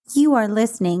You are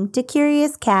listening to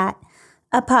Curious Cat,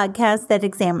 a podcast that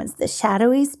examines the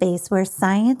shadowy space where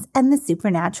science and the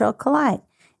supernatural collide.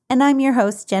 And I'm your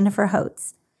host, Jennifer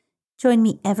Holtz. Join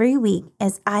me every week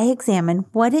as I examine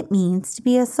what it means to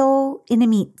be a soul in a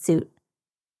meat suit.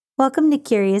 Welcome to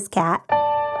Curious Cat.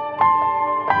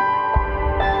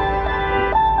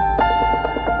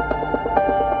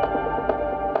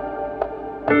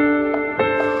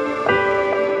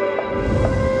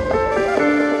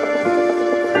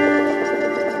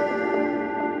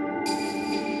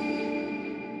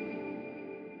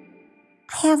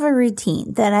 I have a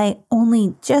routine that I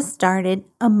only just started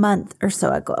a month or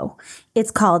so ago.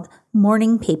 It's called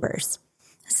morning papers.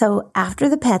 So after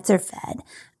the pets are fed,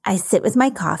 I sit with my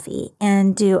coffee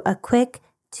and do a quick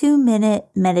 2-minute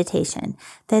meditation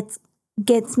that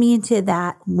gets me into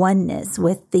that oneness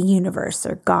with the universe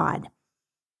or God.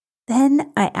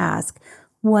 Then I ask,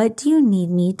 what do you need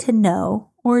me to know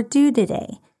or do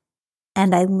today?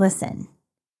 And I listen.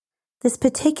 This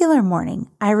particular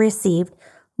morning, I received,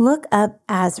 look up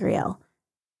Azrael.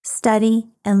 Study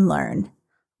and learn.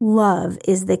 Love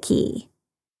is the key.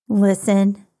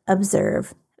 Listen,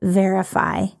 observe,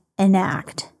 verify,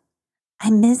 enact.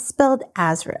 I misspelled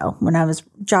Azrael when I was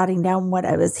jotting down what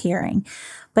I was hearing,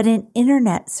 but an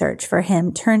internet search for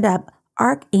him turned up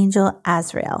Archangel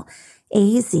Azrael,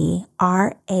 Azrael.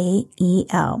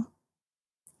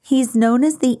 He's known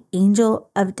as the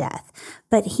angel of death,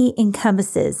 but he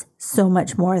encompasses so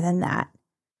much more than that.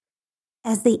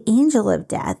 As the angel of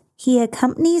death, he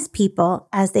accompanies people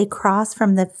as they cross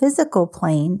from the physical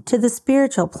plane to the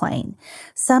spiritual plane.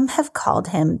 Some have called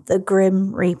him the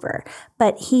Grim Reaper,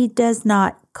 but he does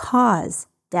not cause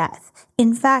death.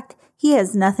 In fact, he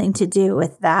has nothing to do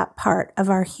with that part of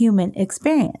our human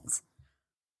experience.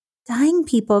 Dying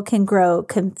people can grow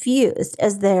confused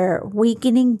as their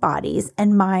weakening bodies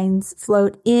and minds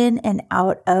float in and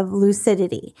out of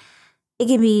lucidity. It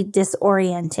can be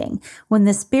disorienting when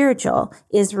the spiritual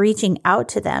is reaching out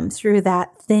to them through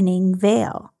that thinning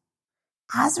veil.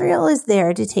 Azrael is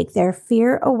there to take their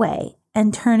fear away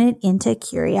and turn it into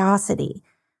curiosity,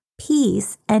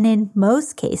 peace, and in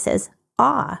most cases,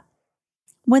 awe.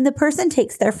 When the person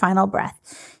takes their final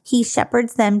breath, he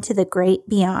shepherds them to the great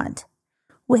beyond.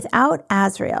 Without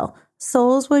Azrael,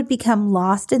 souls would become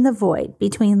lost in the void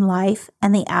between life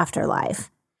and the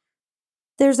afterlife.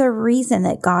 There's a reason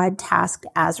that God tasked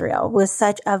Azrael with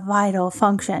such a vital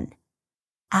function.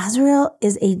 Azrael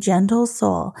is a gentle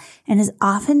soul and is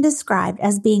often described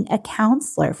as being a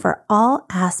counselor for all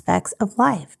aspects of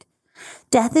life.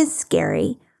 Death is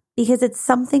scary because it's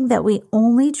something that we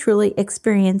only truly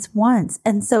experience once,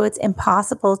 and so it's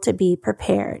impossible to be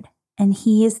prepared, and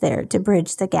he is there to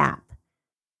bridge the gap.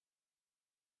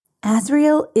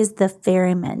 Azrael is the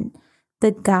ferryman,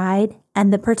 the guide,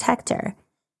 and the protector.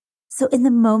 So in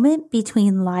the moment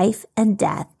between life and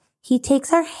death, he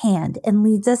takes our hand and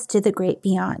leads us to the great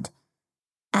beyond.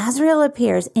 Azrael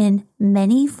appears in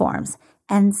many forms,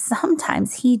 and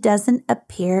sometimes he doesn't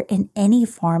appear in any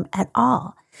form at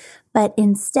all, but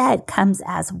instead comes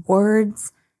as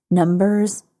words,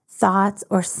 numbers, thoughts,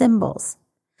 or symbols.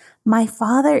 My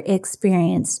father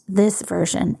experienced this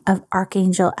version of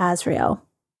Archangel Azrael.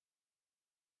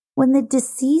 When the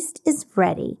deceased is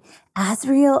ready,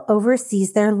 Azrael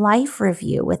oversees their life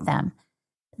review with them.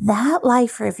 That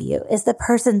life review is the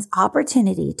person's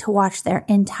opportunity to watch their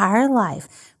entire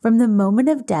life from the moment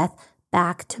of death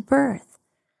back to birth.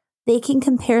 They can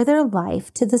compare their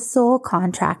life to the soul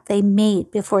contract they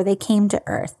made before they came to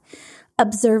earth,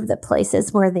 observe the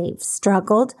places where they've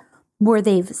struggled, where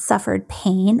they've suffered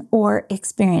pain or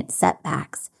experienced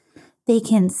setbacks. They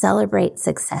can celebrate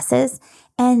successes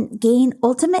and gain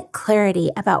ultimate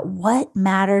clarity about what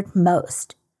mattered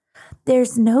most.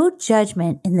 There's no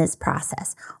judgment in this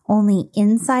process, only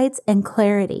insights and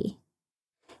clarity.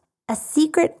 A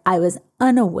secret I was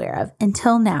unaware of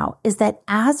until now is that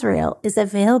Azrael is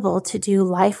available to do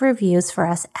life reviews for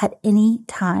us at any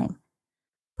time.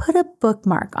 Put a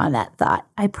bookmark on that thought.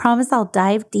 I promise I'll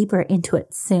dive deeper into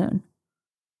it soon.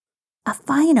 A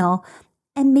final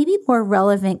and maybe more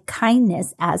relevant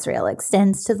kindness Azrael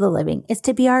extends to the living is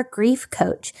to be our grief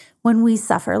coach when we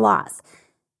suffer loss.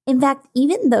 In fact,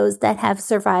 even those that have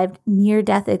survived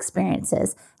near-death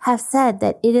experiences have said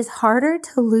that it is harder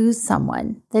to lose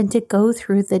someone than to go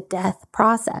through the death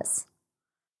process.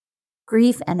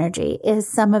 Grief energy is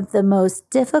some of the most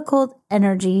difficult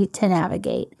energy to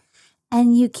navigate,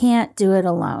 and you can't do it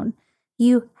alone.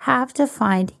 You have to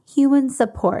find human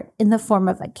support in the form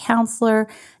of a counselor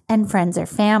and friends or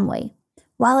family,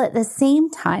 while at the same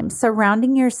time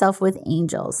surrounding yourself with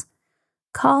angels.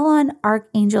 Call on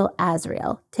Archangel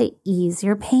Azrael to ease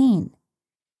your pain.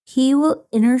 He will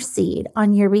intercede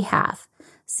on your behalf,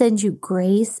 send you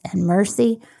grace and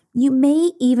mercy. You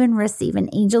may even receive an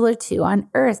angel or two on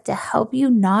earth to help you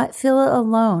not feel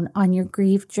alone on your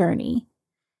grief journey.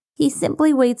 He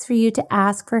simply waits for you to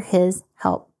ask for his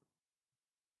help.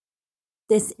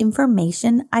 This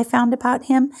information I found about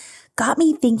him got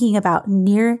me thinking about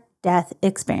near-death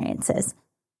experiences.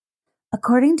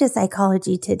 According to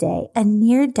Psychology Today, a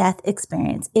near-death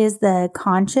experience is the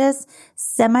conscious,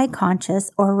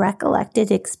 semi-conscious, or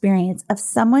recollected experience of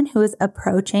someone who is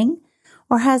approaching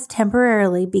or has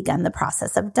temporarily begun the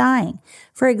process of dying.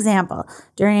 For example,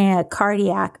 during a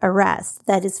cardiac arrest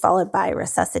that is followed by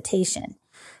resuscitation.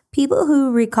 People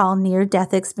who recall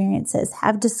near-death experiences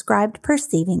have described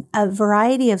perceiving a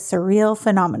variety of surreal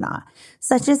phenomena,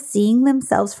 such as seeing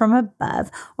themselves from above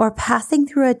or passing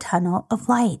through a tunnel of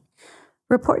light.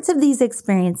 Reports of these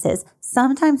experiences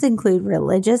sometimes include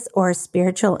religious or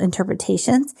spiritual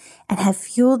interpretations and have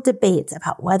fueled debates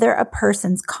about whether a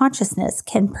person's consciousness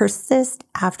can persist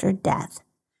after death.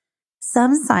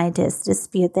 Some scientists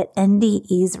dispute that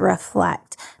NDEs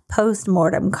reflect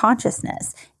post-mortem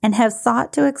consciousness and have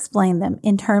sought to explain them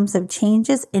in terms of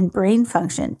changes in brain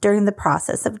function during the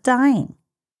process of dying.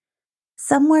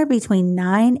 Somewhere between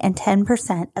 9 and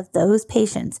 10% of those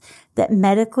patients that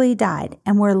medically died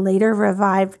and were later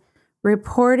revived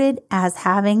reported as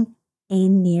having a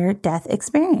near-death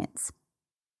experience.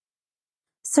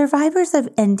 Survivors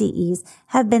of NDEs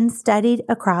have been studied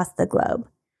across the globe.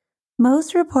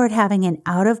 Most report having an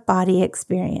out-of-body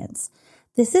experience.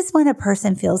 This is when a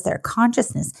person feels their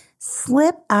consciousness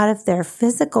slip out of their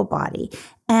physical body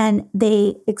and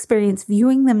they experience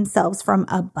viewing themselves from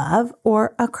above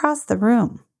or across the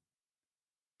room.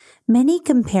 Many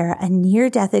compare a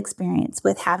near-death experience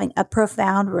with having a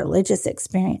profound religious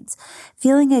experience,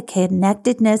 feeling a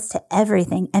connectedness to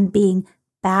everything and being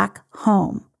back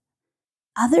home.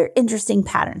 Other interesting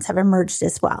patterns have emerged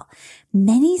as well.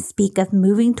 Many speak of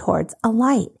moving towards a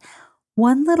light.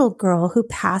 One little girl who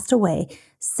passed away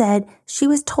said she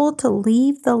was told to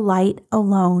leave the light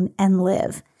alone and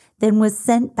live, then was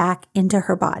sent back into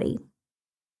her body.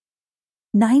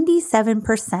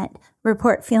 97%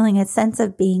 report feeling a sense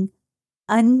of being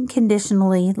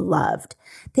unconditionally loved.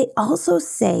 They also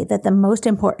say that the most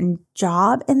important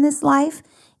job in this life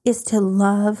is to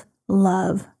love,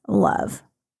 love, love.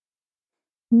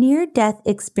 Near-death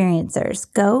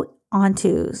experiencers go on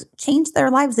to change their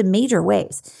lives in major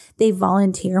ways. They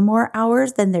volunteer more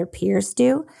hours than their peers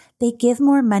do. They give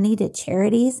more money to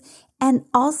charities. And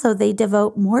also they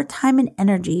devote more time and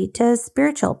energy to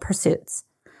spiritual pursuits.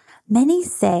 Many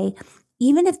say,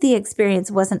 even if the experience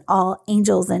wasn't all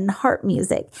angels and harp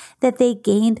music, that they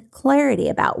gained clarity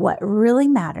about what really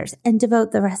matters and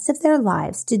devote the rest of their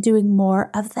lives to doing more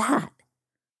of that.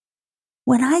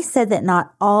 When I said that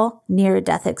not all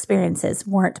near-death experiences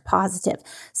weren't positive,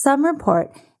 some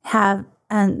report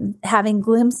having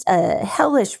glimpsed a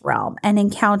hellish realm and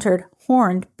encountered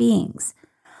horned beings.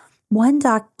 One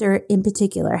doctor in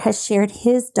particular has shared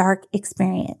his dark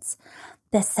experience,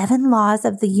 the 7 laws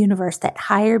of the universe that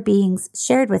higher beings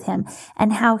shared with him,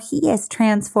 and how he has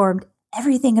transformed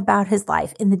everything about his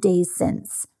life in the days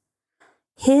since.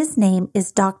 His name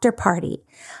is Dr. Party,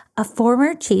 a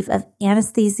former chief of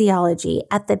anesthesiology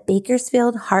at the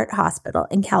Bakersfield Heart Hospital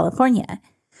in California.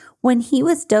 When he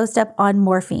was dosed up on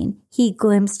morphine, he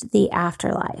glimpsed the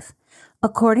afterlife.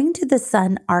 According to the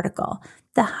Sun article,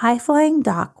 the high-flying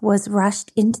doc was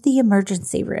rushed into the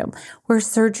emergency room where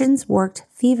surgeons worked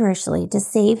feverishly to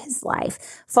save his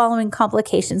life following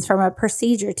complications from a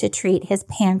procedure to treat his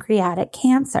pancreatic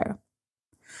cancer.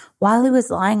 While he was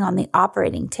lying on the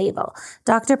operating table,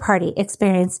 Dr. Party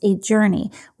experienced a journey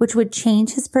which would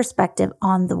change his perspective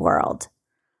on the world.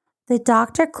 The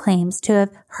doctor claims to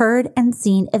have heard and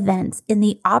seen events in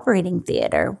the operating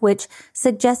theater, which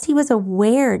suggest he was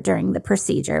aware during the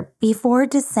procedure before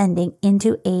descending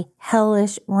into a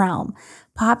hellish realm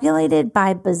populated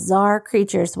by bizarre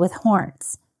creatures with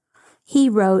horns. He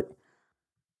wrote,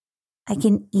 "I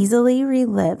can easily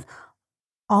relive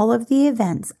all of the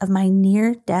events of my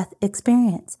near-death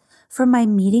experience, from my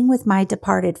meeting with my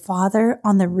departed father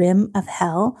on the rim of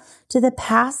hell to the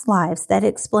past lives that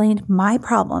explained my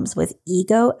problems with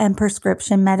ego and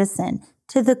prescription medicine,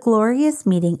 to the glorious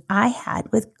meeting I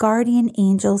had with guardian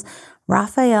angels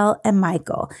Raphael and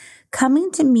Michael,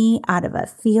 coming to me out of a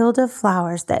field of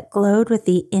flowers that glowed with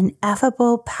the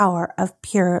ineffable power of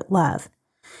pure love.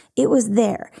 It was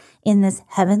there, in this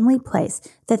heavenly place,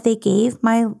 that they gave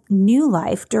my new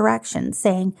life direction,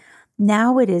 saying,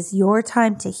 'Now it is your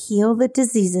time to heal the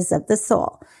diseases of the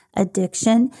soul,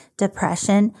 addiction,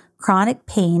 depression, chronic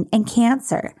pain, and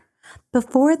cancer.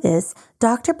 Before this,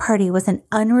 Dr. Party was an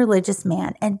unreligious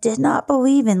man and did not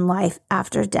believe in life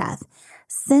after death.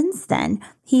 Since then,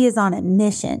 he is on a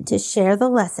mission to share the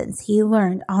lessons he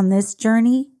learned on this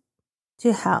journey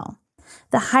to hell.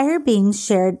 The higher beings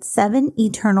shared 7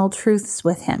 eternal truths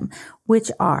with him,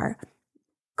 which are: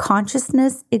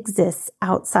 consciousness exists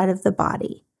outside of the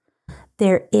body.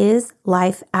 There is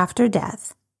life after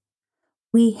death.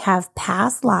 We have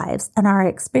past lives, and our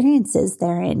experiences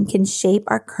therein can shape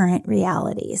our current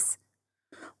realities.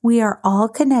 We are all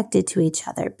connected to each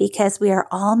other because we are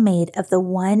all made of the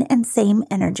one and same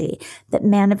energy that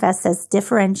manifests as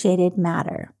differentiated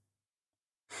matter.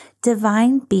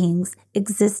 Divine beings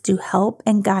exist to help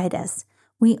and guide us.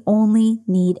 We only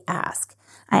need ask.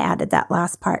 I added that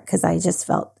last part because I just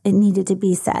felt it needed to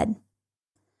be said.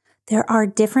 There are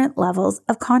different levels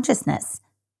of consciousness.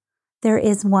 There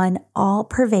is one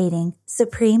all-pervading,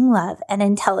 supreme love and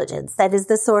intelligence that is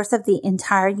the source of the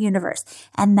entire universe,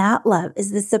 and that love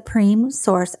is the supreme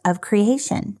source of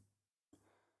creation.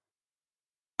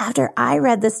 After I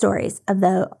read the stories of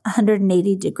the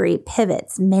 180-degree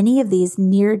pivots many of these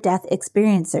near-death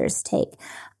experiencers take,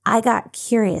 I got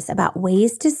curious about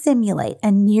ways to simulate a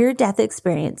near-death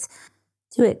experience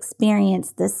to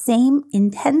experience the same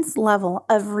intense level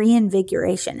of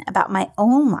reinvigoration about my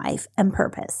own life and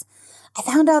purpose. I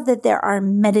found out that there are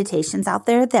meditations out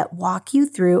there that walk you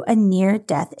through a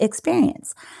near-death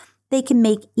experience. They can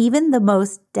make even the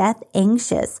most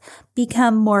death-anxious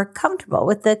become more comfortable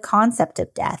with the concept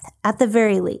of death, at the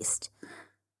very least.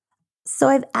 So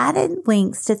I've added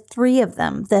links to 3 of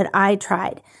them that I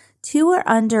tried. 2 are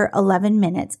under 11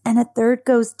 minutes, and a third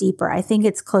goes deeper. I think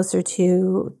it's closer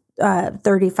to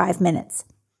 35 minutes.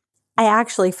 I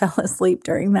actually fell asleep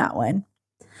during that one.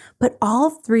 But all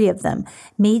 3 of them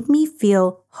made me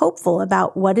feel hopeful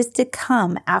about what is to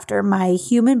come after my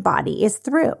human body is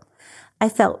through. I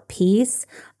felt peace,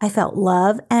 I felt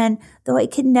love, and though I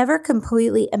could never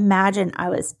completely imagine I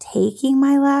was taking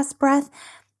my last breath,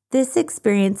 this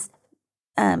experience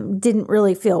didn't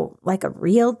really feel like a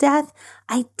real death.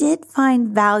 I did find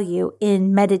value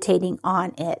in meditating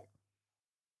on it.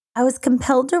 I was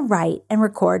compelled to write and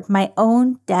record my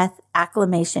own death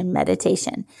acclimation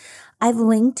meditation. I've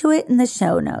linked to it in the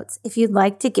show notes if you'd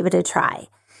like to give it a try.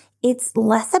 It's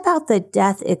less about the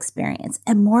death experience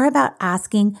and more about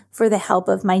asking for the help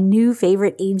of my new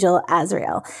favorite angel,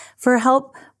 Azrael, for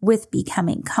help with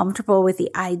becoming comfortable with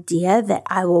the idea that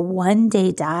I will one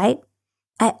day die.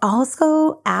 I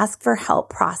also ask for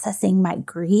help processing my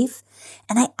grief,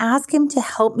 and I ask him to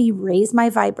help me raise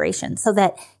my vibration so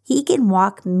that he can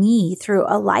walk me through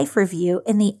a life review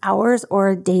in the hours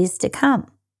or days to come.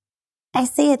 I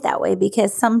say it that way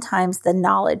because sometimes the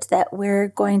knowledge that we're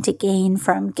going to gain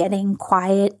from getting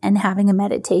quiet and having a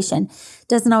meditation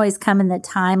doesn't always come in the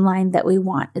timeline that we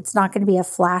want. It's not going to be a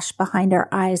flash behind our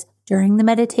eyes during the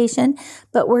meditation,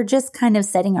 but we're just kind of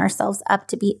setting ourselves up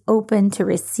to be open to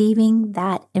receiving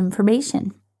that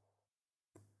information.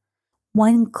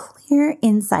 One clear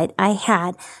insight I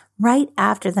had right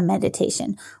after the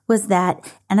meditation was that,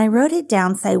 and I wrote it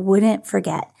down so I wouldn't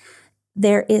forget,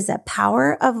 there is a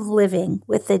power of living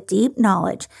with the deep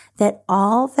knowledge that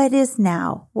all that is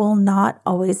now will not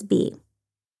always be.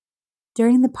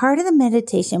 During the part of the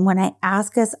meditation when I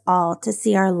ask us all to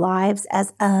see our lives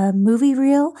as a movie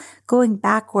reel going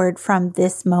backward from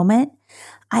this moment,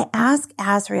 I ask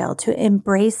Azrael to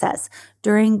embrace us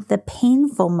during the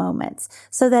painful moments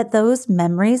so that those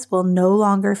memories will no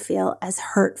longer feel as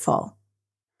hurtful.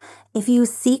 If you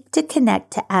seek to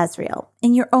connect to Azrael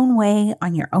in your own way,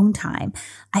 on your own time,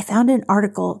 I found an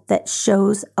article that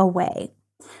shows a way.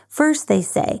 First, they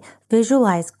say,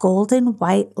 visualize golden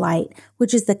white light,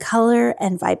 which is the color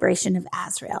and vibration of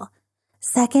Azrael.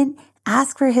 Second,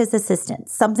 ask for his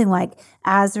assistance, something like,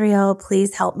 Azrael,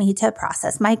 please help me to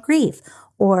process my grief,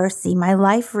 or see my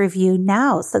life review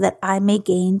now so that I may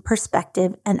gain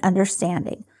perspective and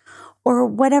understanding, or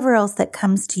whatever else that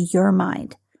comes to your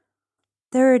mind.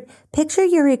 Third, picture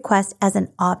your request as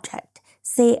an object,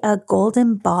 say a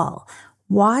golden ball.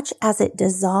 Watch as it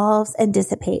dissolves and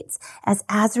dissipates, as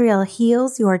Azrael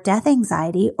heals your death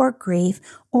anxiety or grief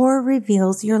or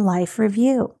reveals your life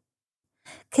review.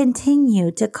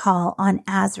 Continue to call on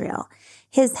Azrael.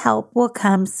 His help will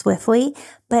come swiftly,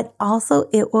 but also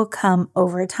it will come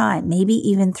over time, maybe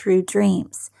even through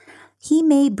dreams. He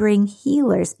may bring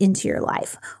healers into your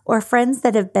life or friends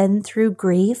that have been through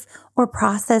grief or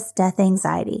processed death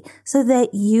anxiety so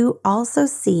that you also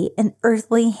see an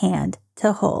earthly hand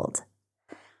to hold.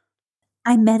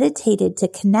 I meditated to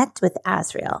connect with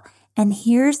Azrael, and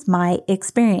here's my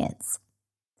experience.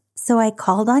 So I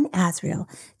called on Azrael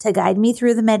to guide me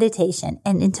through the meditation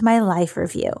and into my life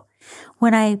review.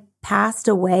 When I passed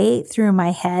away through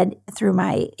my head, through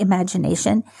my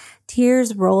imagination,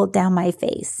 tears rolled down my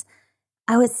face.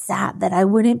 I was sad that I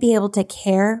wouldn't be able to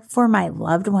care for my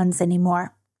loved ones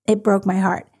anymore. It broke my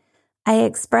heart. I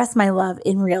express my love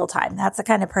in real time. That's the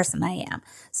kind of person I am.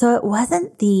 So it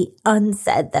wasn't the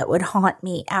unsaid that would haunt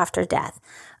me after death.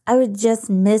 I would just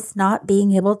miss not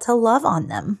being able to love on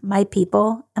them, my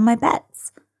people, and my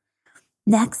pets.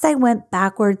 Next, I went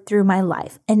backward through my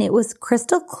life, and it was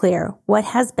crystal clear what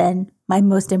has been my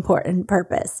most important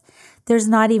purpose. There's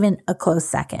not even a close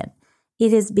second.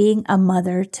 It is being a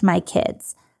mother to my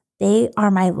kids. They are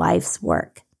my life's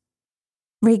work.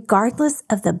 Regardless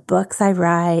of the books I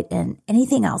write and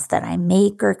anything else that I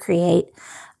make or create,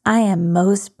 I am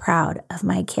most proud of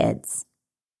my kids.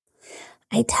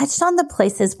 I touched on the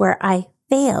places where I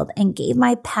failed and gave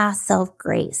my past self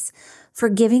grace,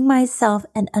 forgiving myself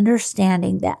and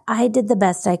understanding that I did the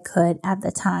best I could at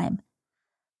the time.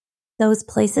 Those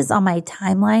places on my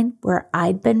timeline where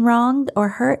I'd been wronged or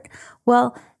hurt,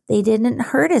 well, they didn't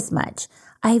hurt as much.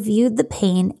 I viewed the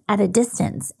pain at a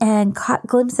distance and caught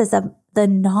glimpses of the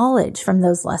knowledge from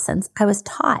those lessons I was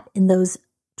taught in those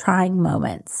trying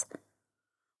moments.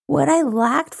 What I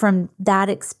lacked from that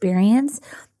experience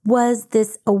was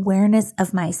this awareness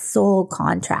of my soul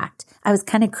contract. I was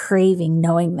kind of craving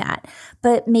knowing that,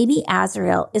 but maybe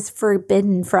Azrael is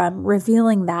forbidden from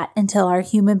revealing that until our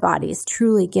human bodies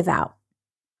truly give out.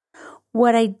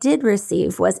 What I did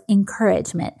receive was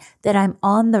encouragement that I'm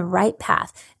on the right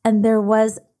path, and there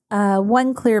was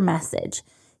one clear message: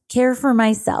 care for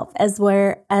myself as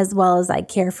well as I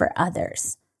care for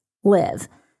others. Live.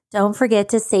 Don't forget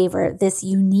to savor this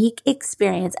unique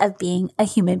experience of being a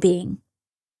human being.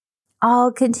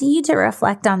 I'll continue to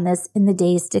reflect on this in the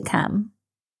days to come.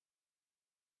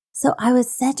 So I was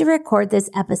set to record this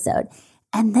episode,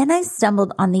 and then I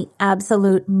stumbled on the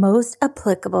absolute most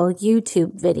applicable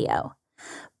YouTube video.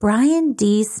 Brian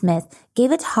D. Smith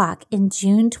gave a talk in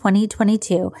June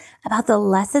 2022 about the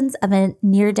lessons of a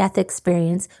near-death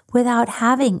experience without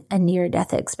having a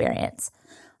near-death experience.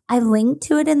 I linked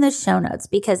to it in the show notes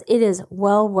because it is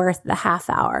well worth the half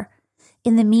hour.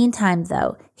 In the meantime,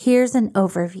 though, here's an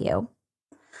overview.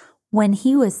 When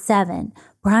he was 7,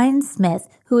 Brian Smith,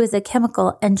 who is a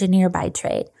chemical engineer by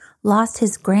trade, lost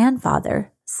his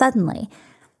grandfather suddenly.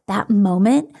 That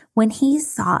moment when he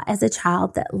saw as a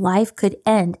child that life could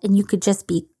end and you could just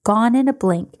be gone in a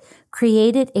blink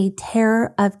created a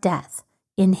terror of death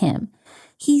in him.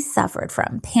 He suffered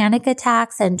from panic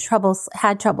attacks and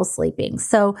had trouble sleeping.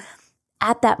 So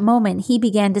at that moment, he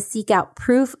began to seek out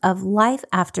proof of life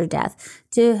after death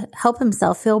to help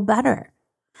himself feel better.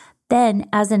 Then,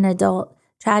 as an adult,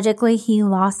 tragically, he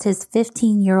lost his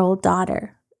 15-year-old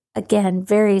daughter, again,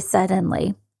 very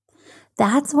suddenly.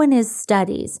 That's when his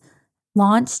studies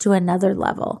launched to another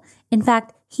level. In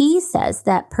fact, he says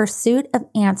that pursuit of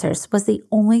answers was the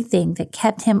only thing that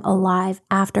kept him alive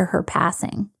after her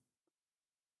passing.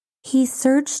 He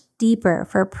searched deeper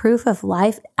for proof of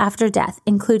life after death,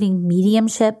 including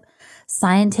mediumship,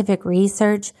 scientific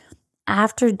research,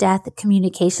 after-death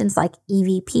communications like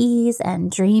EVPs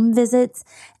and dream visits,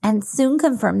 and soon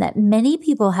confirmed that many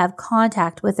people have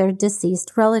contact with their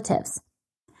deceased relatives.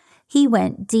 He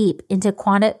went deep into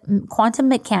quantum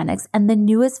mechanics and the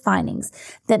newest findings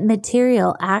that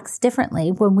material acts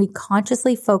differently when we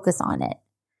consciously focus on it.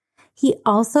 He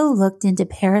also looked into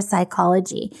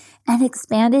parapsychology and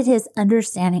expanded his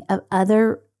understanding of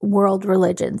other world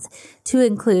religions to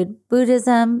include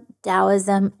Buddhism,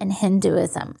 Taoism, and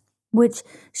Hinduism, which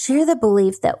share the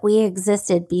belief that we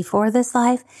existed before this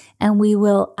life and we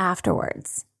will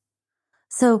afterwards.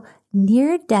 So,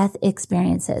 near-death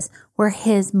experiences were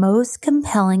his most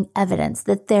compelling evidence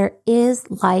that there is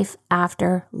life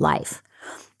after life.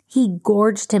 He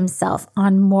gorged himself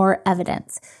on more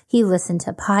evidence. He listened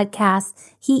to podcasts.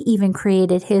 He even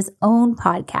created his own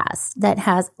podcast that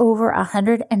has over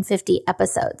 150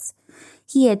 episodes.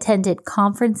 He attended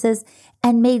conferences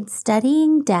and made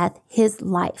studying death his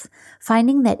life,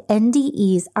 finding that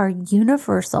NDEs are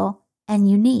universal and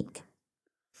unique.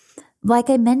 Like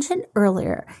I mentioned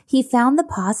earlier, he found the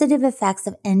positive effects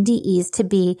of NDEs to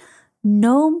be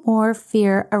no more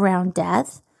fear around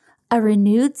death, a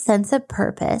renewed sense of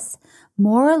purpose,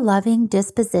 more loving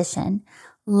disposition,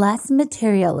 less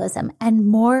materialism, and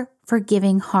more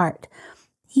forgiving heart.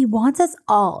 He wants us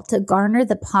all to garner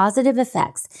the positive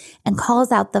effects and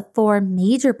calls out the 4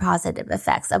 major positive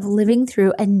effects of living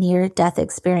through a near-death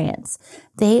experience.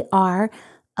 They are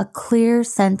a clear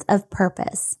sense of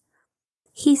purpose.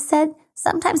 He said,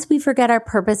 sometimes we forget our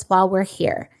purpose while we're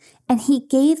here. And he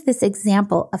gave this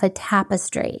example of a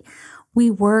tapestry. We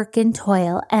work and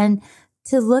toil, and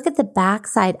To look at the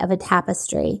backside of a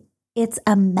tapestry, it's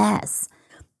a mess.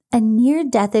 A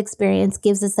near-death experience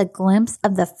gives us a glimpse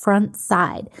of the front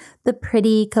side, the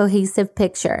pretty, cohesive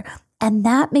picture, and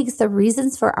that makes the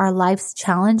reasons for our life's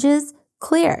challenges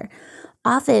clear.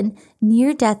 Often,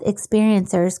 near-death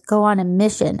experiencers go on a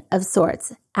mission of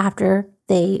sorts after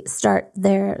they start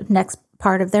their next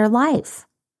part of their life.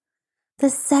 The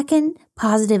second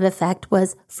positive effect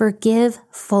was forgive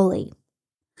fully.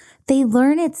 They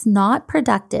learn it's not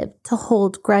productive to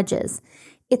hold grudges.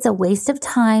 It's a waste of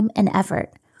time and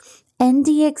effort.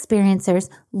 NDE experiencers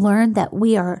learn that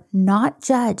we are not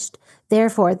judged,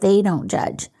 therefore they don't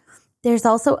judge. There's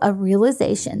also a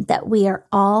realization that we are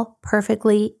all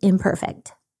perfectly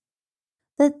imperfect.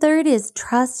 The third is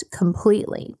trust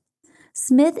completely.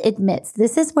 Smith admits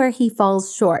this is where he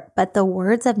falls short, but the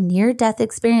words of near-death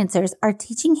experiencers are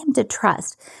teaching him to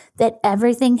trust that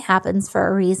everything happens for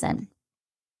a reason.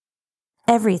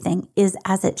 Everything is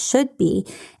as it should be,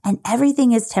 and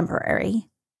everything is temporary.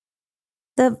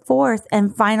 The fourth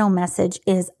and final message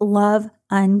is love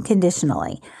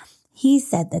unconditionally. He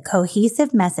said the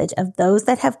cohesive message of those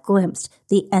that have glimpsed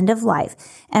the end of life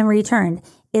and returned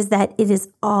is that it is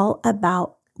all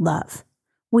about love.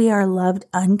 We are loved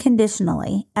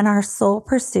unconditionally, and our sole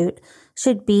pursuit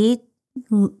should be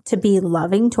to be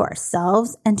loving to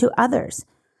ourselves and to others.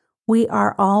 We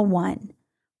are all one.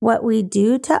 What we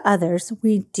do to others,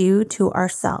 we do to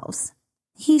ourselves.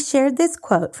 He shared this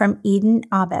quote from Eden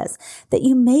Abes that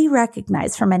you may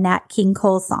recognize from a Nat King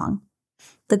Cole song.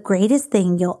 The greatest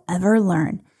thing you'll ever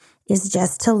learn is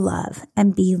just to love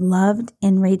and be loved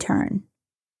in return.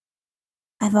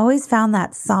 I've always found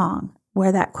that song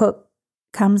where that quote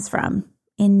comes from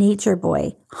in Nature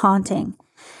Boy haunting.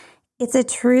 It's a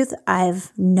truth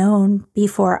I've known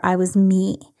before I was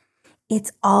me.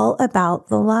 It's all about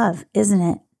the love, isn't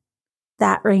it?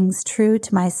 That rings true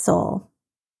to my soul.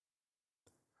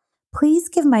 Please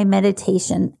give my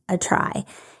meditation a try.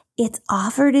 It's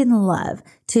offered in love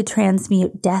to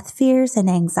transmute death fears and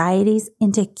anxieties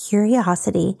into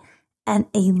curiosity and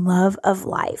a love of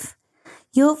life.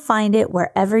 You'll find it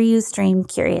wherever you stream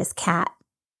Curious Cat.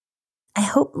 I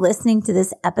hope listening to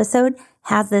this episode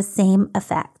has the same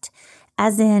effect.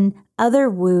 As in other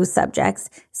woo subjects,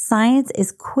 science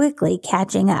is quickly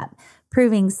catching up,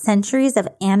 proving centuries of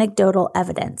anecdotal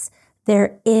evidence.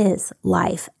 There is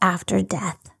life after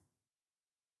death.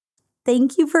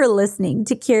 Thank you for listening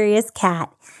to Curious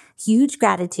Cat. Huge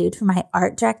gratitude for my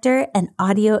art director and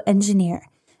audio engineer.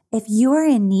 If you are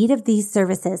in need of these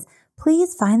services,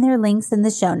 please find their links in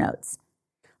the show notes.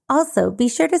 Also, be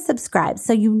sure to subscribe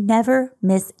so you never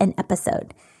miss an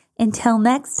episode. Until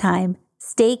next time,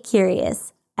 stay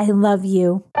curious. I love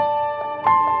you.